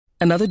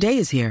Another day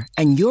is here,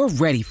 and you're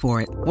ready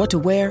for it. What to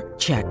wear?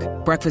 Check.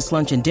 Breakfast,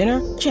 lunch, and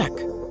dinner? Check.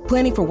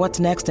 Planning for what's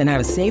next and how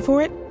to save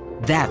for it?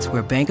 That's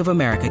where Bank of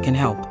America can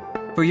help.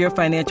 For your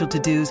financial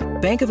to-dos,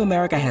 Bank of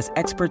America has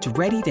experts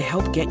ready to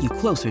help get you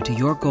closer to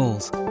your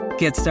goals.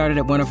 Get started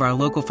at one of our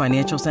local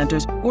financial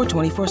centers or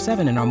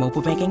 24/7 in our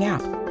mobile banking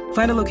app.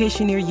 Find a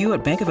location near you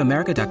at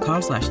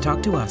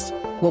bankofamerica.com/talktous.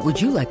 What would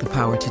you like the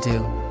power to do?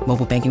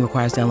 Mobile banking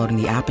requires downloading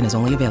the app and is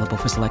only available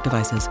for select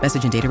devices.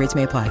 Message and data rates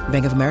may apply.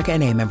 Bank of America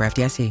N.A., member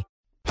FDIC.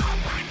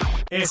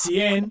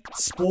 SEN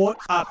Sport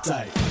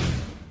Update.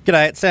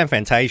 G'day, it's Sam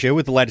Fantasia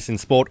with the latest in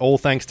sport, all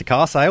thanks to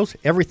car sales,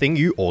 everything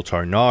you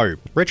auto know.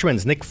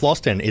 Richmond's Nick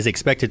Floston is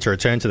expected to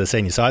return to the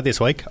senior side this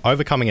week,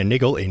 overcoming a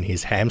niggle in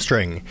his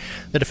hamstring.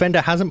 The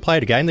defender hasn't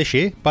played a game this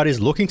year, but is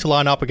looking to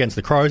line up against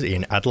the Crows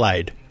in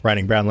Adelaide.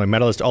 Reigning Brownlow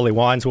medalist Ollie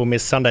Wines will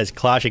miss Sunday's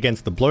clash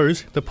against the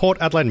Blues. The Port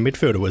Adelaide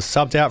midfielder was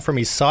subbed out from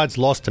his side's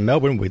loss to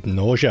Melbourne with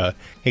nausea.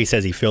 He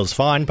says he feels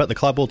fine, but the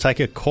club will take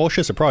a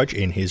cautious approach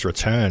in his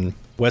return.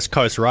 West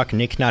Coast ruck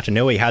Nick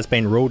Natanui has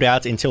been ruled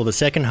out until the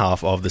second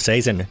half of the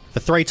season.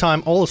 The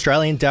three-time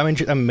All-Australian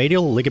damaged a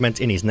medial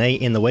ligament in his knee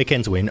in the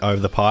weekend's win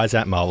over the Pies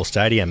at Marvel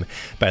Stadium.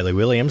 Bailey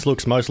Williams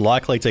looks most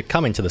likely to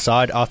come into the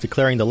side after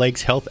clearing the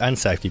league's health and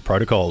safety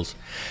protocols.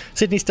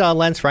 Sydney star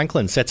Lance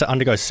Franklin set to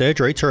undergo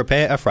surgery to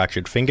repair a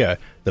fractured finger.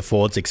 The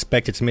forward's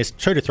expected to miss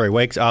 2 to 3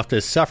 weeks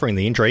after suffering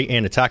the injury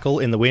in a tackle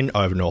in the win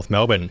over North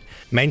Melbourne.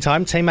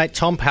 Meantime, teammate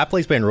Tom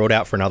Papley's been ruled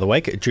out for another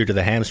week due to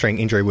the hamstring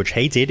injury which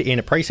he did in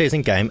a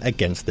pre-season game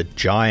against the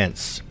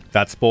Giants.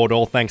 That's sport,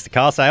 all thanks to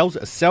car sales.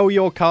 Sell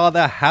your car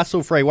the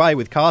hassle-free way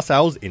with Car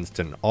Sales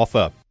Instant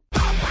Offer.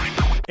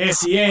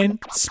 SEN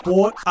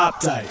Sport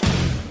Update.